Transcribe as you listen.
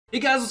Hey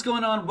guys, what's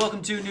going on?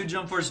 Welcome to a new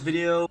Jump Force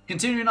video.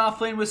 Continuing off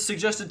playing with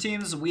suggested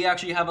teams, we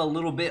actually have a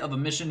little bit of a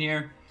mission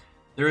here.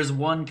 There is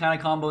one kind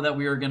of combo that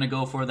we are going to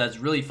go for that's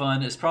really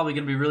fun. It's probably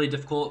going to be really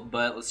difficult,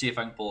 but let's see if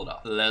I can pull it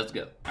off. Let's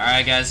go.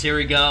 Alright guys, here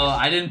we go.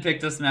 I didn't pick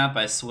this map,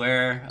 I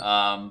swear.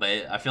 But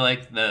I feel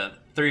like the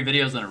 3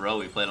 videos in a row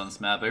we played on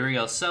this map. But here we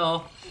go.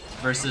 Cell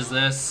versus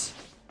this.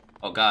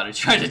 Oh god, I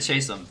tried to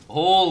chase him.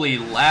 Holy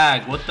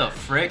lag, what the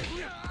frick?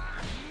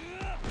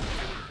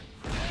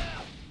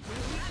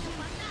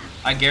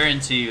 I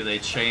guarantee you they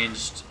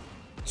changed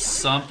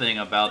something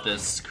about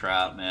this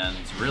crap, man.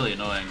 It's really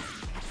annoying.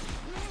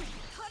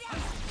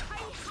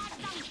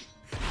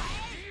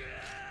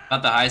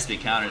 About the high-speed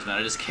counters, man.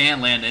 I just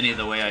can't land any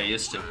the way I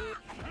used to.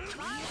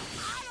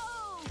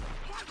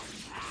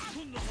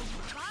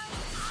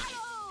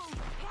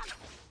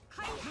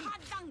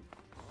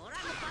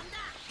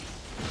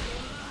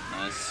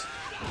 Nice.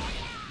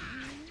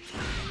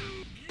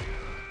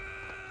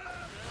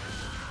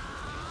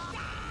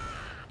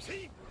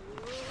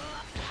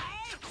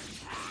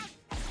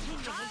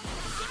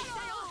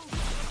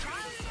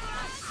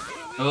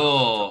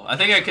 Oh, I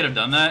think I could have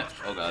done that.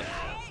 Oh god.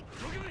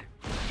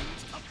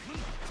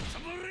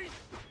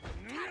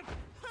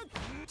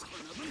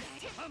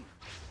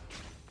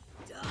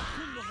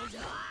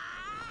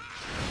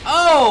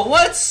 Oh,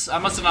 what? I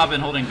must have not been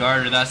holding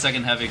guard, or that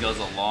second heavy goes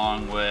a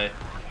long way.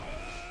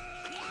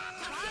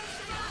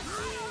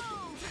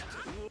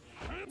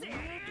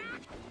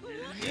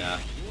 Yeah,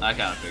 I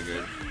kind of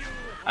figured.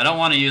 I don't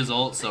want to use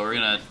ult, so we're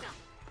gonna...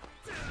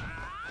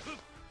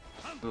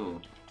 Ooh.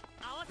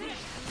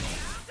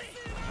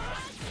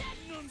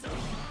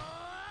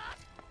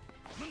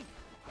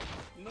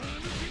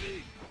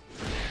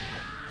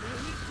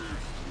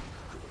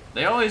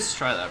 They always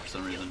try that for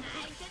some reason.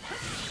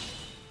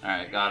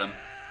 Alright, got him.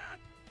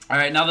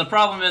 Alright, now the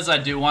problem is I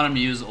do want him to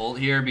use ult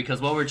here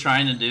because what we're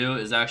trying to do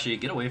is actually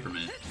get away from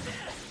it.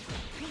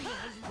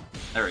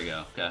 There we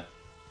go, okay.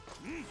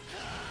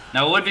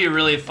 Now it would be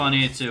really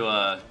funny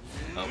to,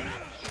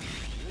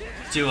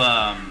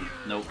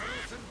 nope.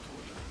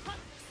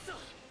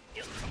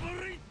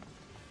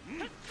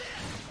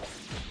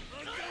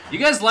 You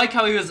guys like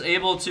how he was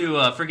able to,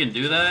 freaking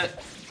do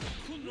that?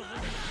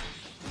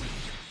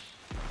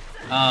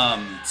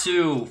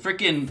 To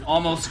freaking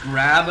almost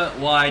grab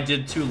while I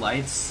did 2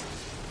 lights.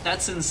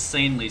 That's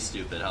insanely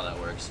stupid how that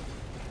works.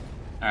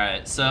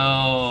 Alright,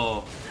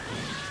 so...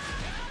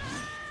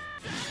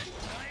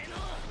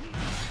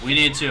 we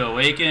need to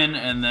awaken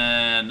and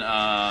then,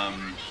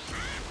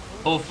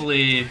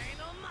 hopefully...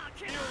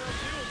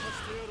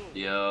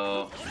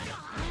 Yo...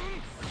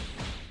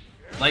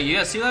 Like, you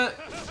guys see that?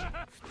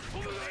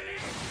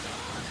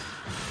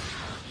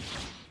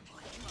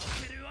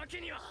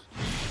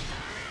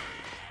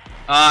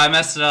 I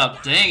messed it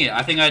up. Dang it.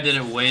 I think I did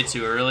it way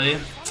too early.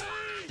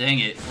 Dang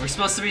it. We're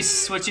supposed to be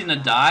switching to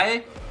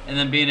die and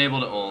then being able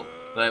to ult.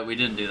 But we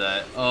didn't do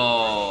that.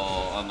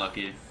 Oh,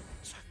 unlucky.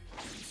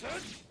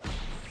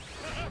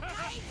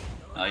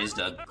 Oh, he's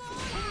dead.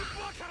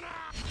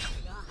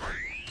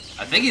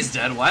 I think he's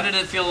dead. Why did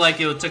it feel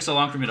like it took so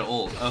long for me to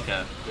ult?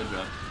 Okay, good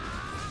job.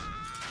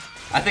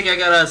 I think I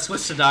gotta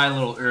switch to die a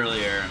little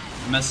earlier.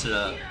 I messed it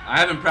up. I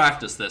haven't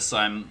practiced this, so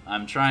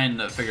I'm trying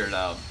to figure it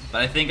out.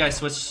 But I think I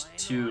switched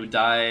to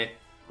die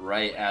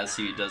right as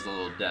he does the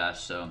little dash.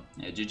 So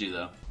yeah, GG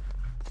though.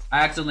 I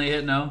accidentally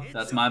hit no.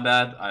 That's my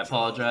bad. I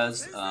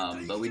apologize.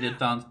 But we did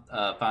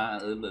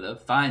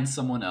find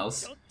someone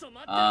else.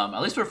 At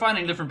least we're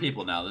finding different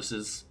people now. This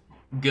is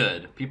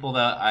good. People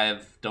that I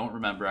don't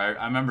remember.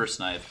 I remember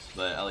Snipe,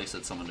 but at least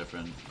it's someone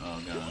different.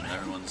 Oh god,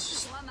 everyone's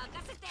just...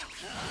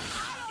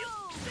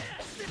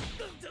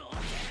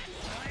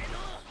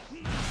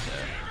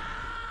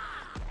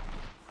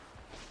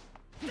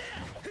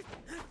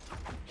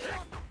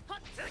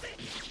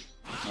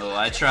 Oh,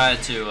 I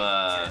tried to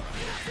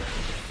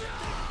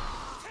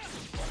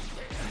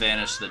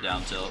banish the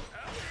down tilt.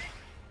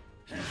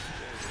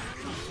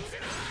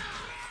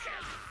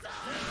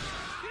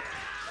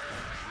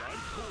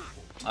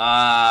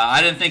 I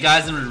didn't think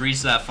Aizen would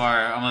reach that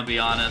far, I'm gonna be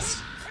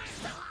honest.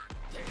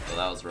 Oh,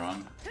 that was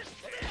wrong.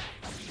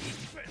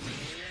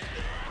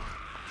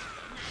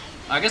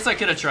 I guess I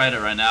could have tried it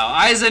right now.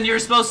 Aizen, you're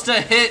supposed to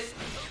hit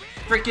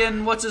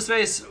freaking what's his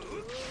face?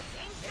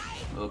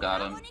 Oh,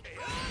 got him.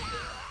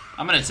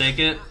 I'm gonna take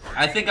it.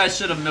 I think I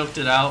should have milked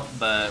it out,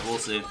 but we'll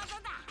see.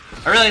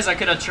 I realized I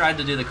could have tried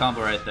to do the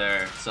combo right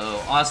there. So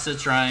Asta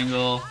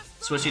triangle,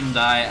 switching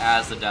die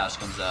as the dash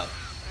comes out.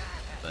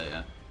 But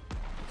yeah.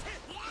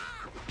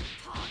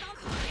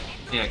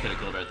 Yeah, I could have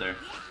killed right there.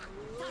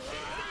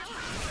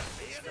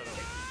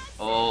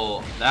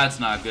 Oh, that's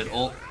not good.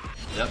 Ult.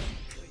 Yep.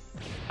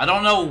 I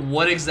don't know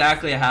what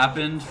exactly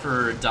happened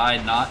for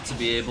die not to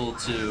be able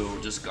to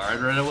just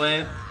guard right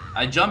away.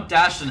 I jumped,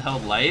 dashed, and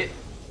held light,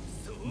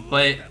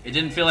 but it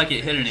didn't feel like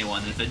it hit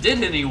anyone. If it did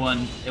hit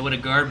anyone, it would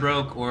have guard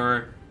broke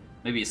or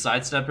maybe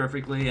sidestep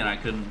perfectly, and I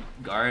couldn't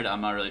guard.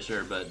 I'm not really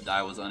sure, but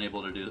I was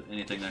unable to do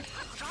anything there.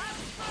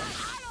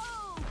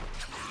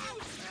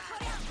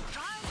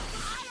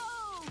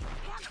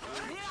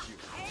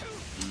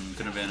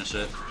 couldn't vanish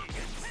it.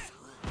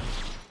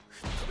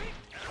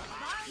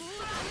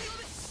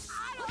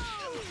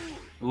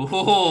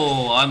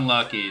 Ooh,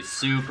 unlucky.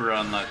 Super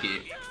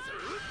unlucky.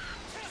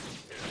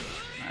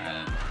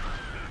 Alright.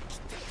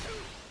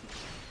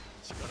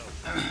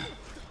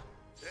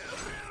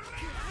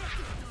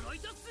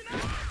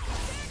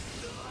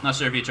 Not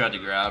sure if he tried to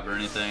grab or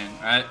anything.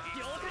 Alright.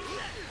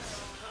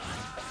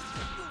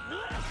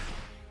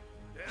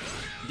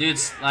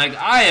 Dude's like,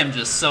 I am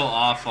just so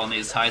off on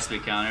these high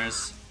speed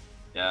counters.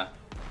 Yeah.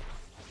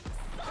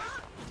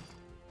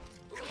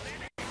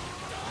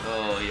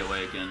 Oh, he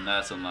awakened.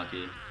 That's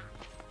unlucky.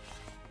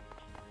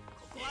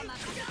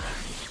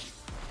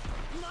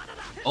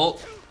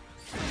 Ult.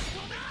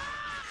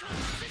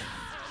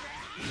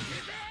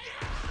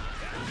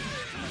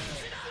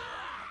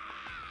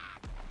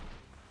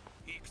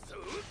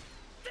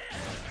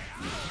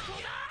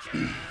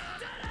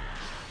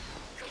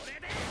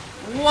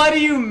 What do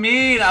you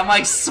mean? I'm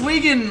like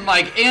swinging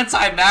like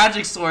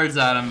anti-magic swords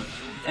at him,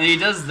 and he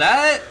does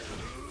that?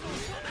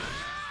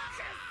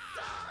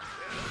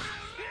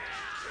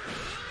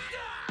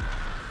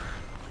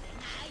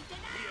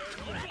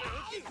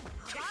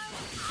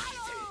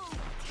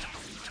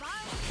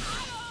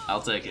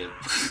 I'll take it.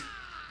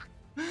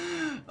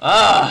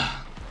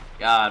 Ah,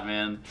 God,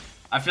 man.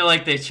 I feel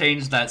like they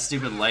changed that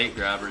stupid light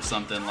grab or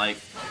something. Like,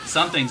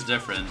 something's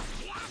different.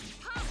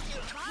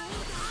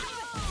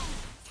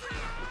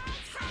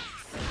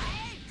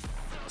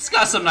 It's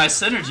got some nice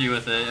synergy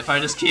with it if I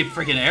just keep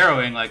freaking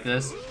arrowing like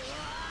this.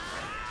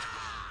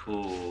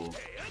 Ooh.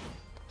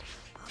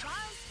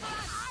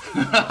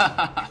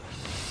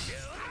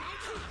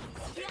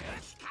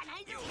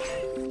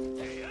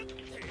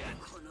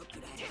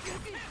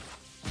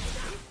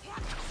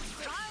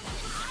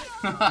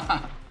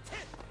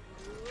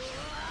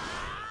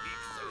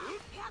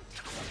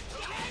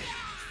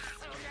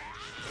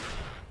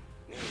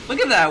 Look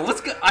at that.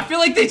 What's good? I feel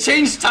like they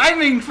changed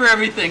timing for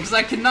everything because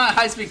I cannot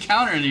high speed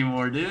counter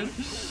anymore, dude.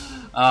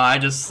 I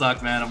just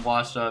suck, man. I'm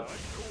washed up.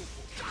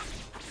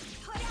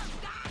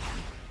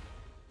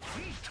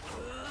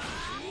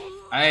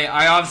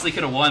 I obviously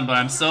could have won, but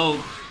I'm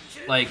so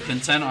like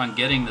content on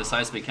getting this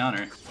high speed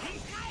counter.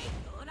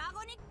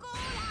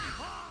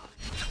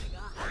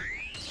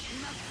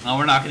 No,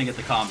 we're not gonna get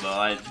the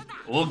combo.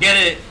 We'll get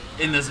it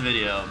in this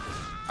video.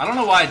 I don't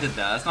know why I did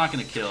that. That's not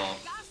gonna kill.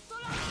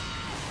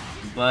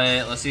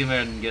 But let's see if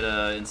I can get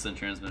an instant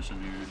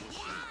transmission here.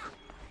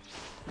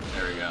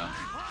 There we go.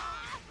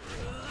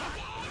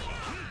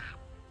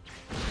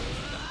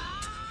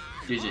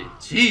 GG.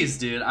 Jeez,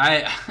 dude.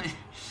 I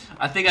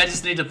think I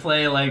just need to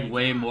play like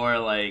way more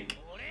like.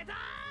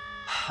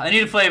 I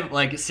need to play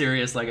like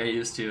serious like I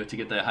used to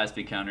get the high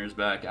speed counters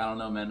back. I don't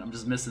know, man. I'm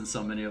just missing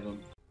so many of them.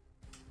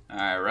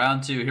 Alright,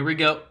 round 2. Here we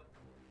go.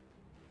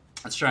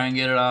 Let's try and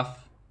get it off.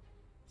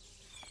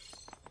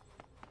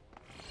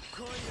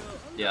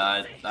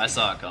 Yeah, I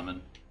saw it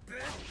coming.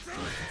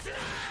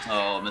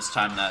 Oh,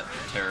 mistimed that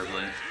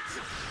terribly.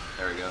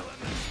 There we go.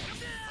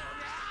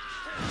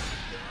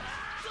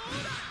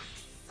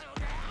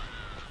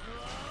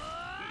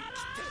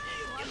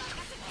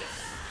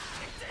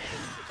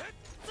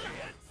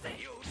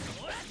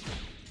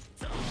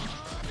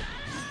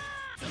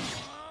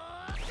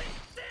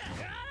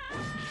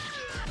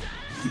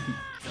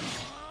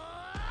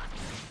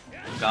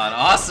 God,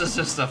 Asta's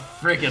just a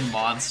freaking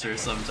monster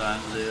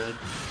sometimes, dude.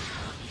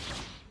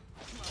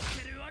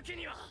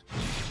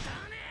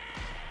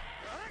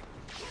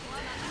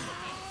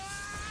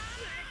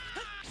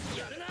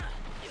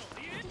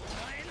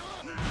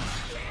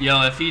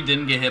 Yo, if he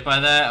didn't get hit by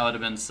that, I would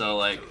have been so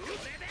like...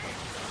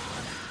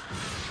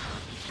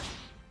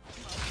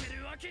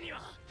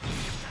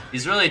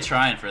 He's really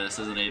trying for this,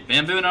 isn't he?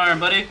 Bamboo arm,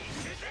 buddy!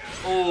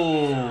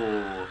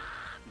 Oh!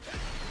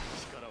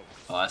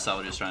 Oh, I saw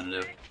what he was trying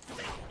to do.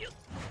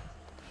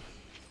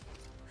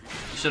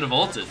 You should have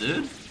ulted,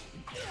 dude.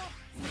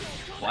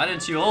 Why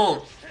didn't you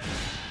ult?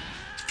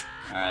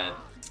 Alright.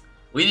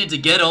 We need to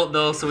get ult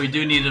though, so we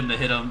do need him to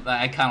hit him.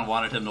 I kind of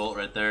wanted him to ult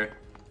right there.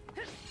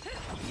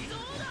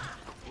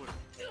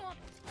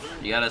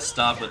 You gotta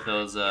stop with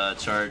those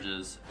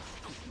charges.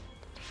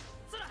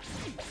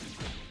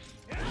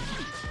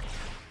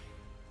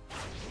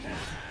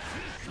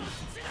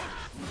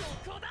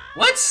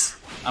 What?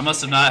 I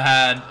must have not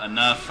had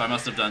enough. I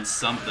must have done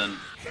something.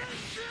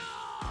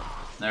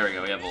 There we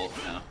go, we have ult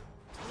now.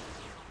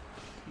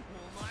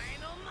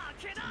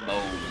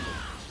 Boom.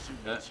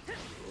 Okay.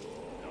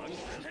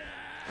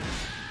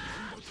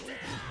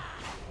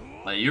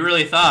 Like, you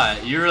really thought.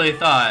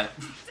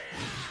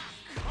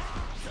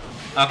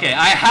 Okay,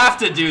 I have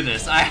to do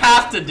this. I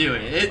have to do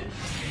it.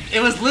 It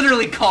was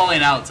literally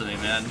calling out to me,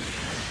 man.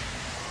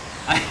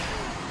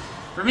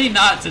 For me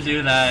not to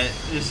do that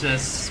is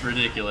just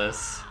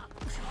ridiculous.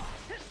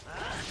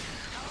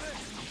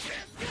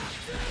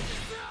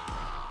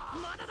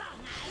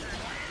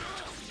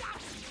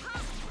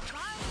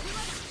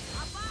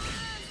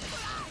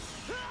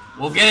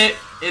 We'll get it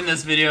in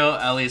this video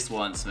at least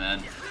once,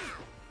 man.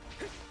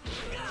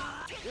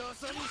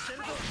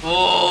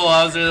 Oh,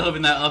 I was really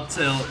hoping that up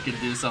tilt could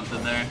do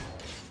something there.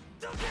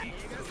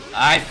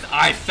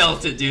 I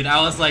felt it, dude.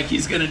 I was like,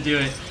 he's gonna do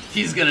it.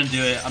 He's gonna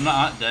do it. I'm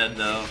not dead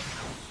though.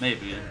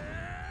 Maybe.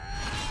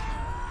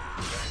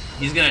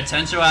 He's gonna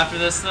Tencho after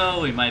this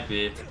though? We might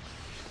be.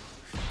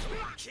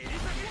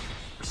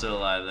 We're still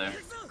alive there.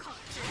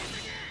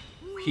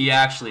 He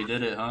actually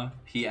did it, huh?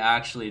 He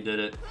actually did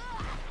it.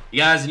 You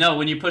guys know,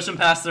 when you push them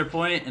past their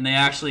point and they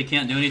actually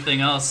can't do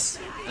anything else,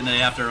 and they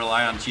have to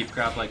rely on cheap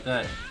crap like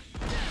that.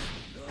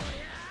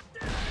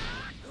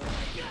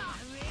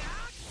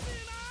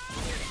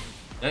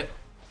 Hey.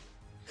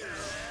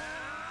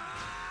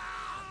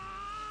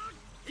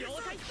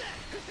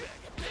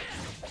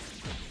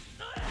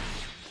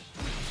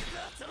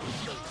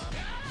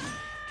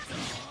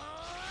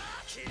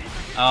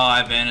 Oh,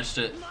 I vanished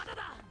it.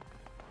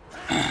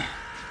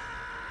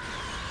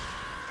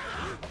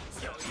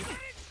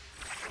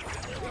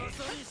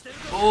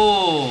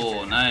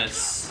 Oh,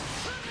 nice.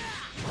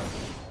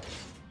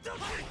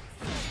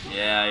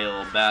 Yeah, you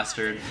little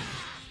bastard.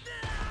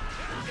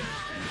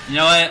 You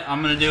know what?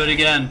 I'm gonna do it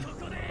again.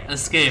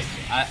 Escape.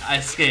 I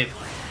escape.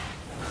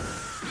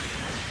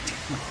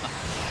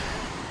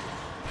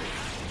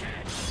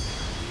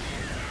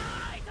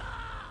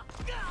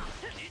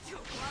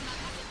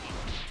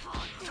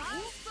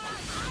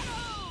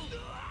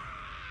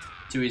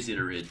 Too easy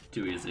to read.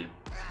 Too easy.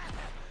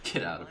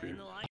 Get out of here.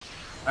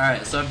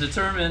 Alright, so I've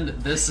determined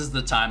this is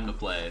the time to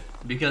play.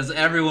 Because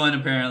everyone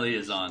apparently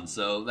is on,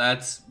 so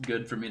that's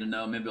good for me to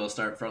know. Maybe I'll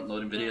start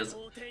front-loading videos.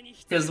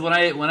 Because when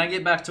I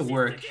get back to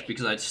work,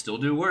 because I still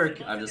do work,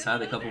 I've just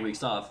had a couple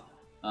weeks off,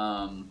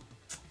 I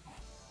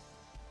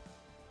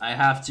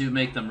have to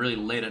make them really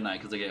late at night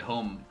because I get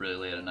home really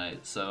late at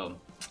night. So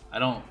I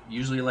don't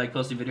usually like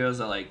posting videos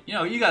at like, you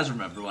know, you guys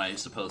remember when I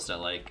used to post at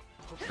like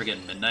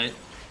friggin' midnight.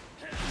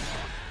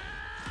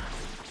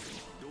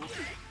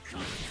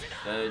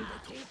 Okay.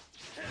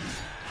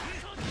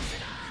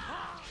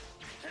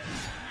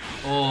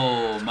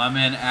 Oh, my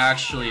man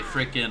actually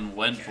freaking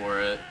went for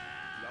it.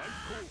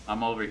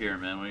 I'm over here,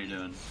 man. What are you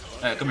doing?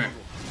 Hey, come here.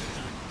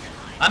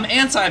 I'm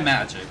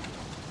anti-magic.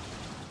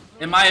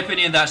 In my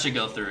opinion, that should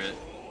go through it.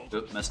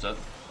 Oop, messed up.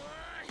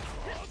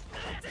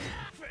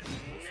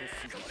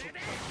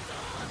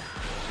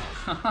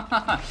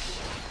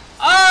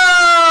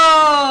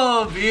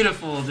 Oh,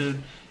 beautiful,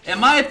 dude. In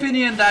my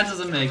opinion, that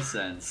doesn't make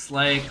sense.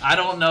 Like, I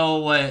don't know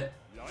what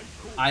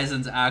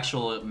Aizen's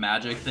actual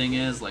magic thing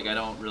is. Like, I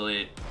don't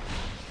really...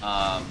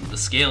 the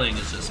scaling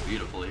is just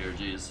beautiful here,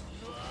 jeez.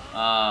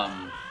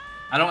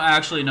 I don't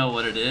actually know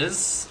what it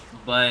is,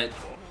 but...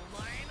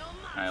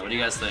 Alright, what do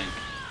you guys think?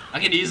 I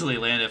could easily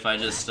land if I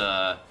just,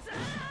 Oops,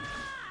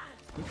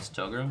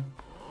 Togro.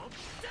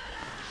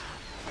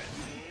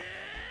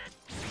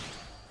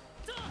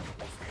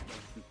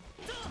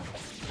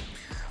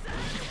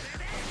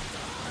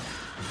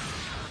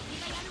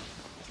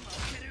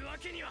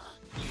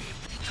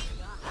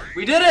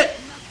 We did it!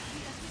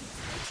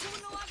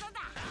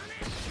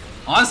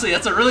 Honestly,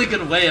 that's a really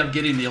good way of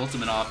getting the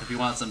ultimate off if you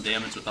want some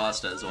damage with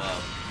Asta as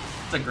well.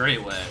 It's a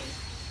great way.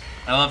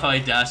 I love how he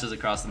dashes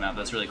across the map.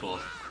 That's really cool.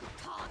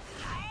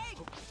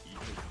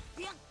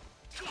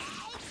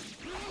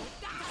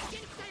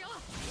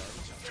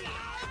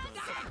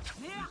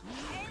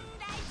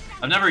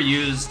 I've never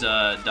used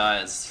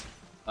Dai's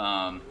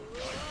down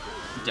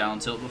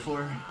tilt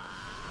before.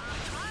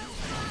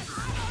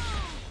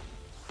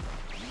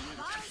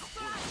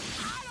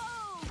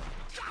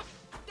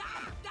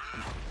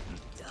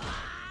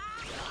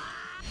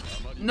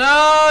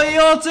 No, he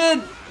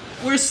ulted!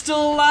 We're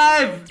still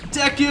alive!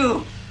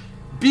 Deku!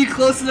 Be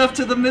close enough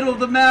to the middle of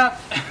the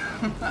map!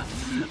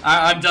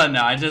 I'm done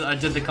now. I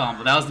did the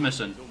combo. That was the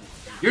mission.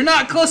 You're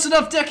not close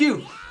enough,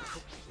 Deku!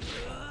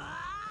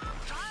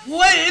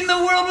 What in the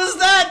world was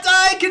that?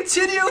 Die!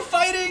 Continue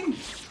fighting!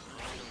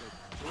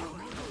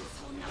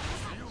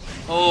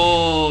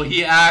 Oh,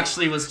 he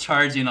actually was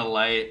charging a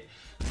light.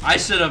 I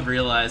should have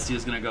realized he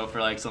was gonna go for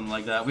like something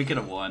like that. We could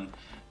have won.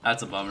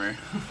 That's a bummer.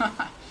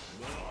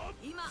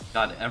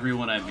 God,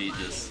 everyone I meet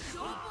just...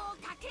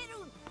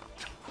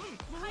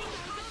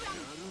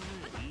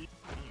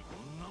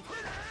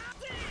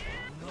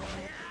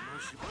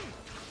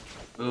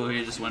 Oh,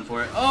 he just went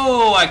for it.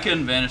 Oh, I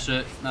couldn't vanish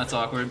it. That's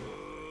awkward.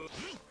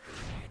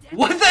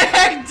 What the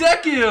heck,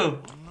 Deku?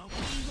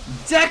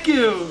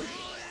 Deku!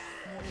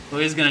 Oh,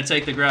 he's gonna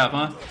take the grab,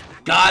 huh?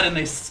 God, and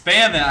they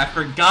spam it. I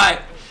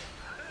forgot.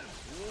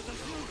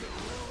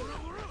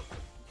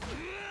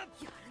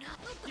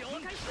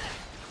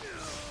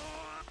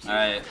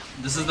 Alright,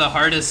 this is the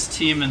hardest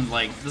team in,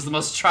 like, this is the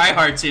most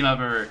try-hard team I've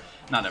ever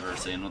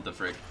seen, what the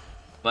frick.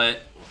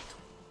 But,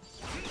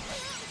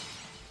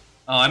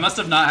 oh, I must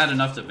have not had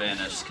enough to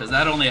vanish, because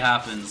that only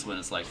happens when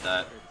it's like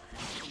that.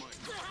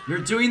 You're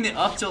doing the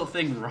up tilt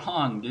thing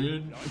wrong,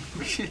 dude.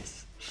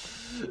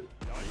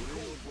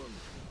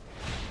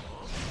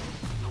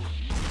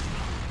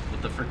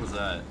 What the frick was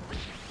that?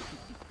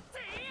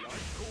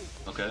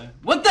 Okay.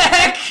 What the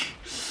heck?!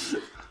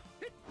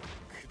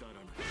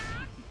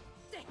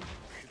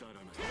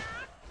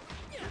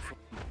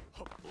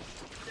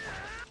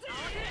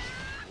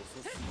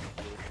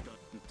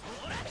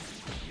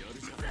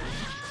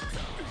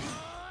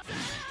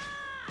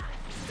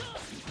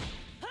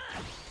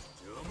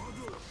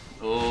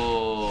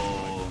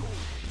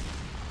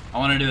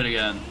 want to do it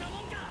again.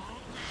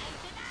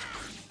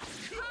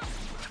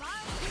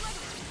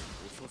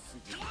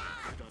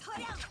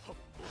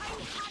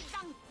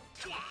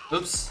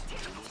 Oops.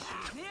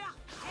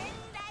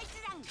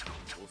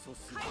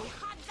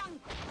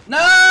 No!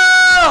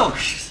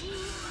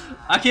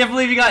 I can't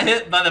believe you got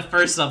hit by the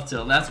first up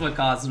tilt. That's what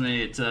caused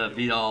me to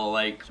be all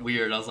like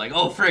weird. I was like,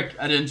 oh frick,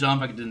 I didn't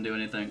jump, I didn't do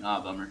anything. Ah,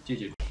 bummer.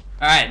 GG.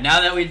 Alright, now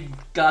that we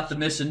got the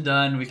mission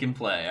done, we can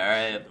play,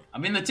 alright? I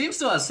mean, the team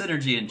still has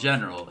synergy in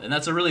general, and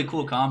that's a really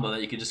cool combo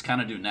that you could just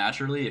kind of do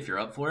naturally if you're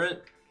up for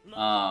it.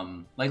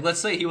 Like, let's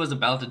say he was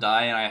about to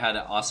die and I had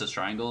an Asta's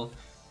triangle,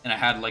 and I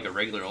had like a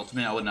regular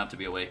ultimate, I wouldn't have to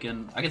be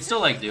awakened. I could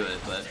still like do it,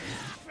 but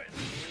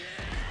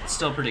it's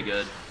still pretty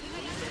good.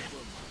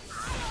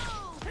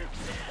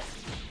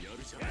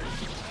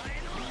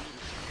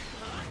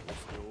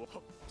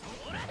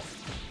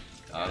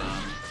 Got him.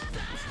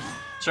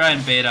 Try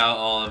and bait out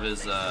all of his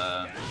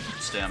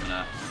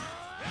stamina.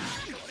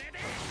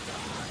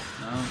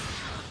 No.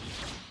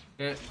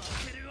 Okay.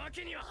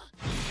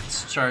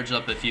 Let's charge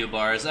up a few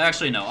bars.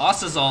 Actually, no.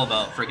 Asta's all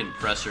about freaking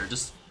pressure.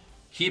 Just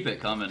keep it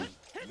coming.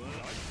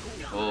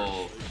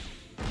 Oh.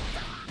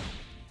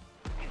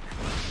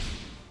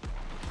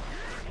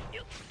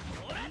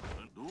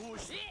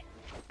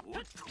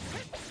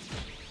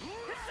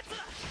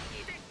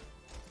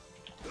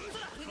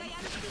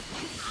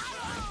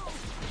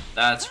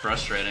 That's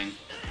frustrating.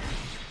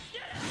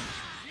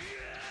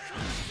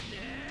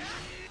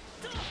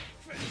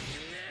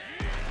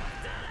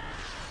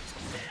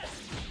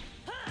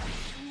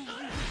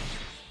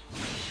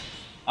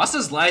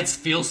 Asta's lights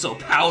feel so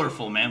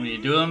powerful, man, when you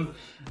do them.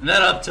 And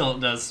that up tilt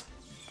does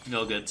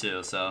feel good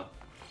too, so.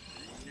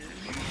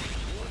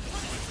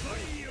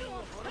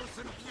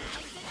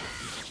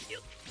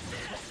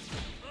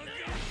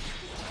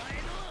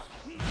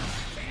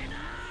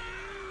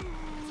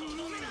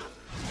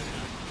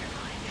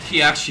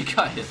 He actually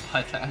got hit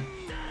by that.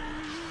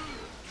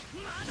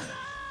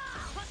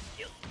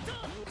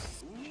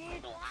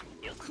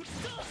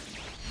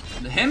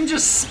 Him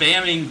just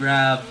spamming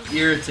grab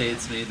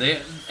irritates me.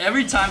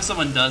 Every time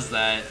someone does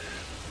that,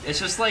 it's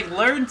just like,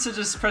 learn to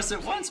just press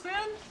it once,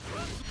 man.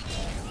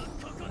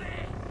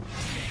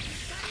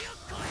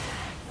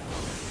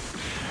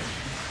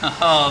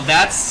 Oh,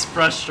 that's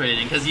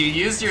frustrating, because you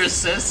used your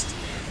assist,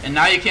 and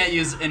now you can't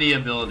use any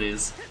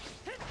abilities.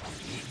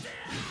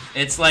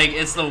 It's like,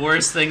 it's the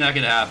worst thing that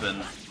could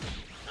happen.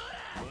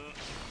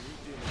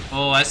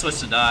 Oh, I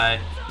switched to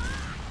die.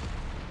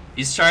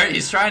 He's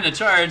trying to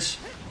charge.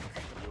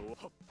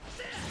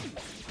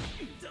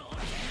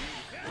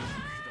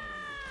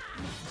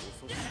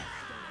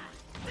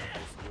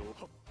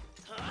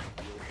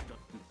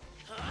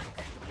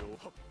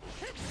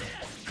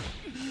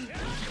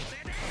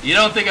 You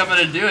don't think I'm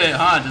gonna do it,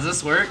 huh? Does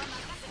this work?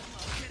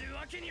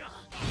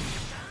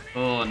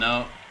 Oh,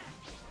 no.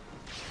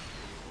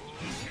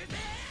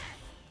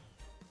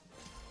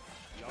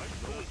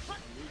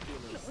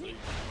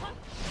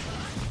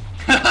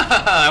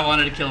 I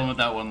wanted to kill him with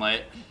that one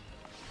light.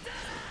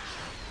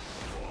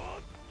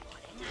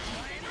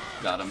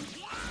 Got him.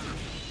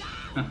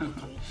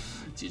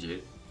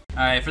 GG.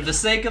 Alright, for the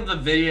sake of the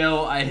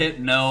video, I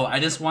hit no. I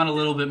just want a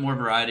little bit more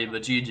variety,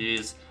 but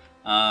GG's.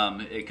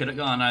 It could have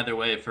gone either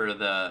way for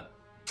the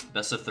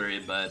best of 3,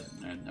 but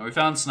and we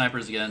found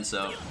snipers again,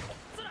 so.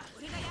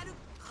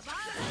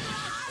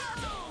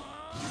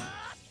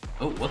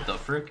 Oh, what the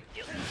frick?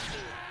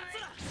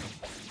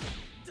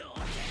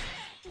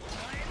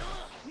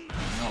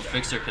 Oh,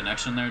 fix your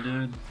connection there,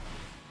 dude.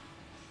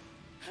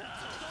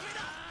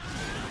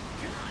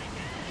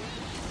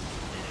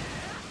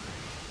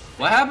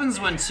 What happens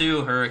when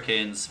two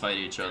hurricanes fight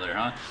each other,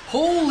 huh?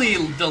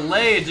 Holy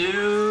delay,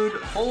 dude!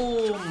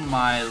 Oh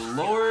my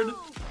lord!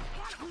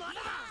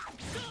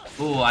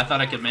 Ooh, I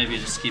thought I could maybe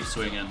just keep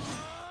swinging.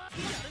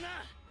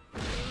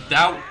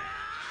 That...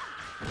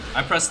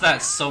 I pressed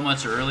that so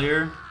much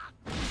earlier.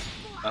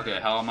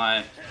 Okay, how am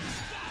I...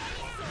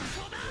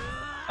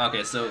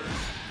 Okay, so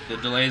the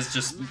delay's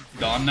just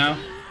gone now?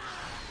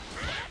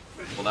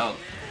 Well, that...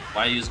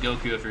 Why use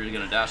Goku if you're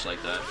gonna dash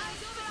like that?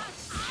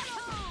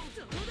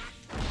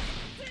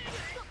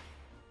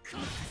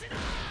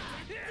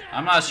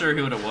 I'm not sure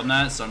who would have won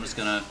that, so I'm just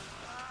gonna...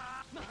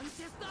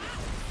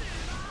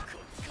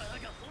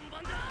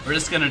 We're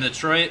just gonna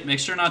Detroit. Make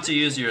sure not to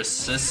use your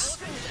assists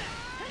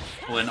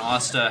when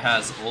Asta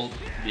has ult,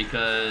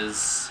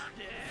 because...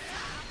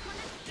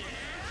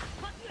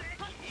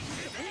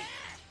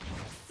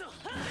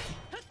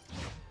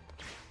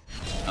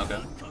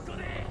 Okay.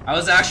 I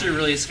was actually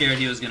really scared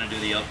he was gonna do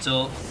the up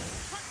tilt.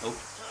 Oh.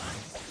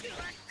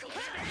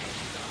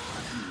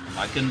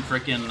 I couldn't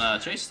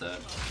frickin' chase that.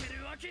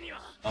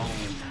 Oh.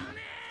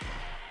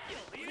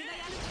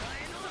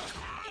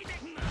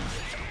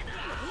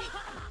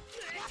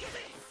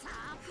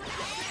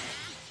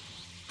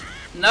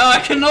 No, I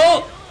can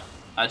ult!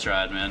 I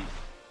tried, man.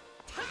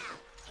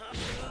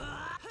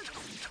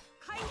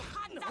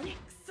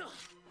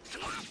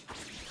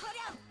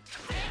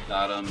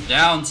 Got him.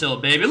 Down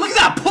tilt, baby. Look at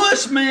that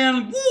push,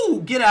 man!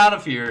 Woo! Get out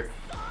of here.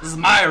 This is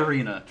my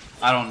arena.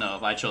 I don't know.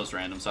 I chose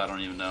random, so I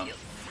don't even know.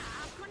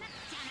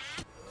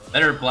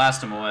 Better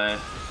blast him away.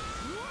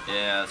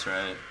 Yeah, that's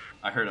right.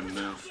 I heard him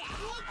move.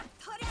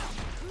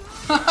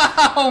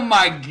 Oh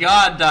my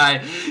god,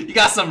 Dai. You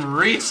got some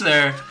reach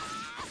there.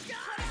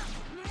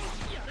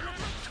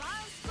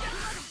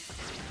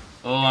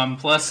 Oh, I'm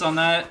plus on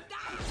that.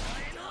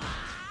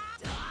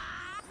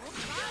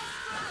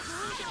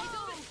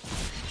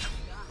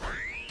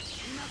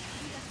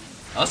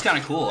 That was kind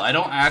of cool. I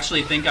don't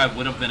actually think I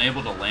would have been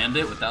able to land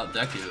it without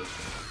Deku.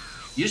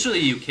 Usually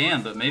you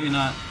can, but maybe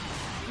not.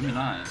 Maybe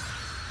not.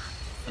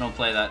 I don't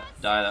play that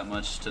Dai that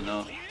much to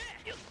know.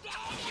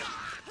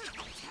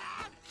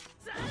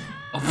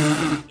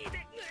 Oh.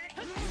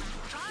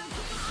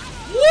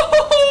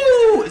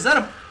 Woohoo! Is that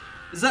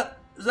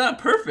a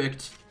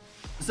perfect?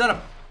 Is that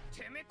a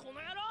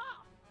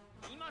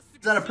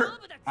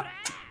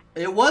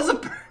It was a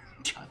God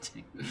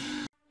dang.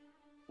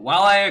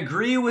 While I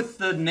agree with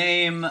the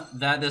name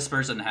that this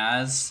person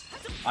has,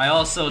 I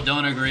also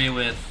don't agree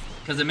with,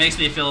 because it makes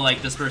me feel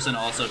like this person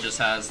also just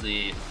has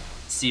the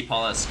C.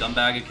 Paula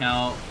scumbag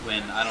account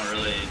when I'm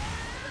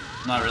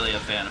not really a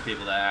fan of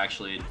people that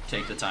actually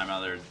take the time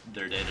out of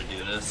their day to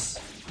do this.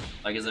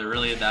 Like, is it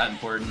really that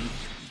important?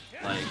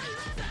 Like,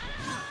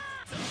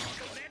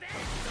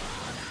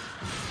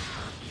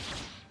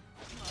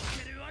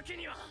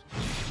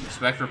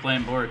 respect for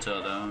playing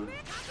Boruto though.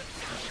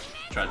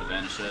 Tried to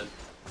banish it.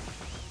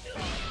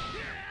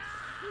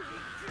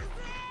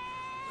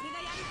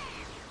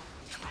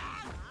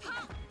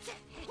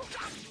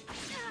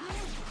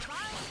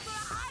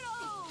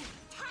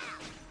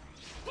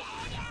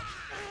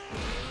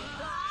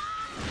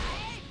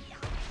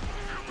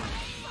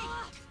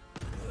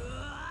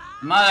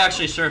 I'm not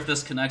actually sure if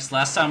this connects.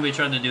 Last time we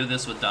tried to do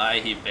this with Dai,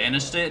 he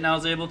banished it and I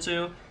was able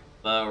to.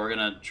 But we're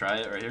gonna try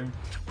it right here.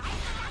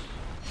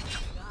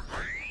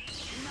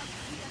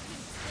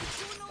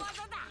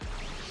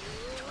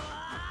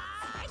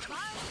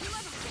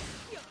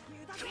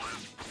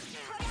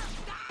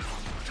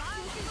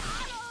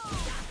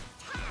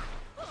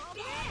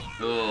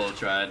 Oh,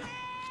 tried.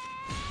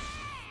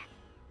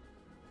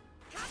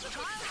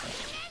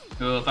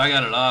 Oh, if I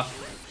got it off.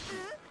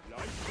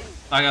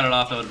 If I got it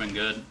off, that would have been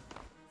good.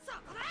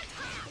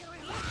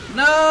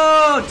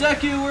 No!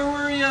 Deku, where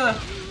were ya?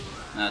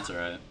 That's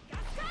alright.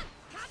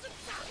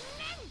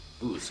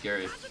 Ooh,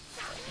 scary.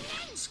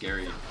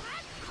 Scary.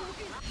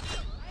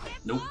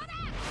 Nope.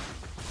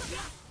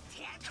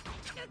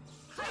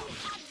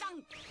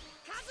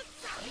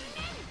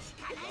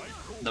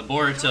 The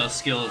Boruto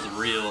skill is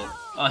real.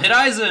 Oh, hit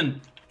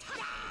Aizen!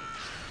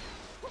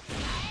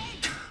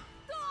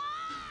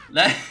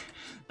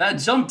 That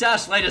jump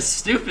dash light is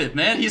stupid,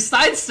 man. He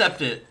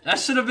sidestepped it. That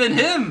should have been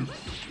him.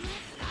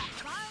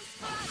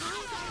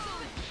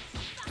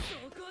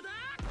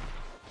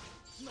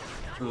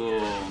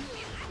 Ooh.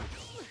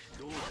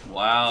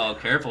 Wow,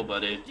 careful,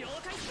 buddy.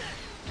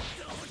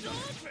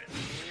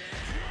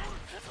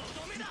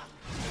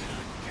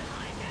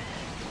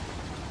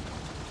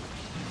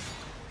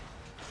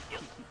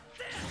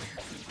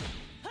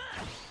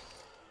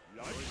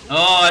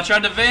 Oh, I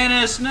tried to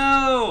vanish,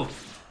 no!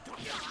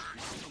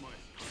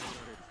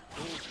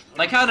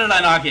 Like, how did I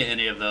not get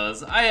any of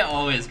those? I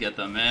always get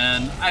them,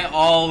 man. I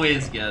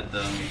always get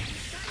them.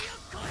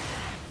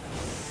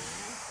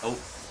 Oh,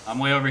 I'm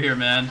way over here,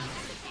 man.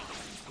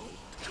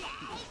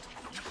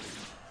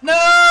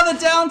 No, the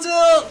down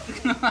tilt!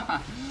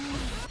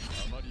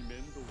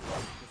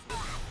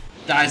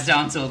 Dai's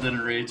down tilt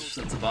didn't reach.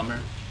 That's a bummer.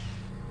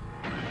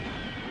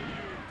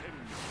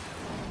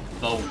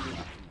 Boom.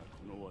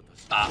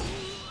 Stop.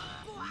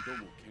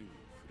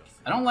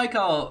 I don't like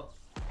how...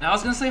 I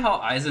was gonna say how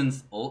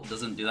Aizen's ult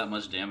doesn't do that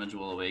much damage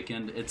while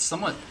awakened. It's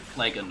somewhat,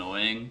 like,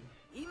 annoying.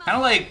 Kinda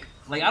like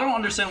I don't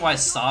understand why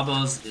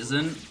Sabo's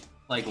isn't.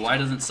 Like, why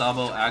doesn't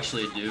Sabo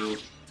actually do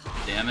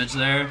damage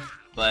there?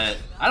 But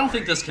I don't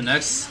think this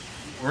connects.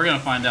 We're gonna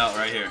find out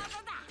right here.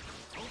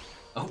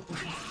 Oh.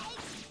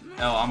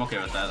 Oh, I'm okay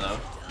with that, though.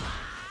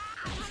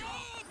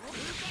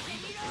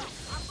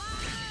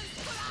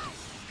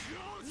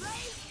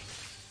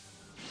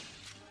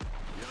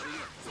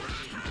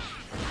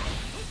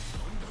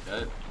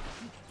 Okay.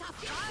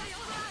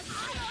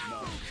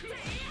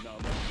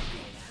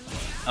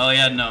 Oh, he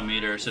had no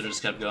meter, should've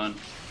just kept going.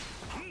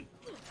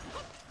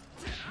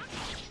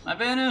 I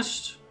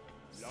vanished!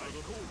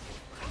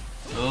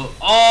 Oh,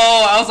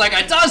 I was like,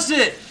 I dodged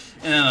it!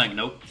 And then like,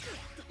 nope.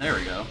 There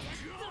we go.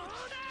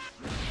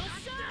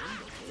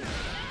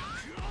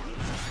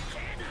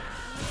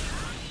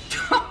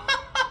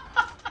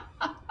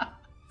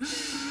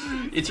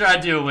 He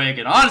tried to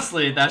awaken.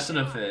 Honestly, that should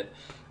have fit.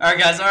 Alright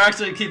guys, I'll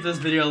actually keep this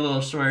video a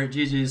little short.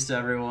 GG's to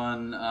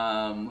everyone.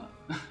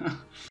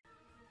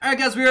 Alright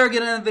guys, we are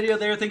getting the video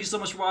there. Thank you so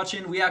much for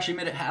watching. We actually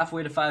made it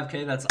halfway to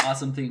 5K. That's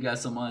awesome. Thank you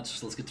guys so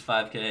much. Let's get to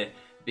 5K.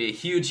 Be a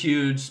huge,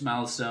 huge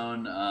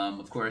milestone.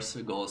 Of course,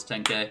 the goal is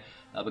 10K.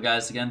 But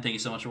guys, again, thank you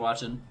so much for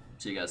watching.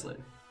 See you guys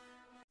later.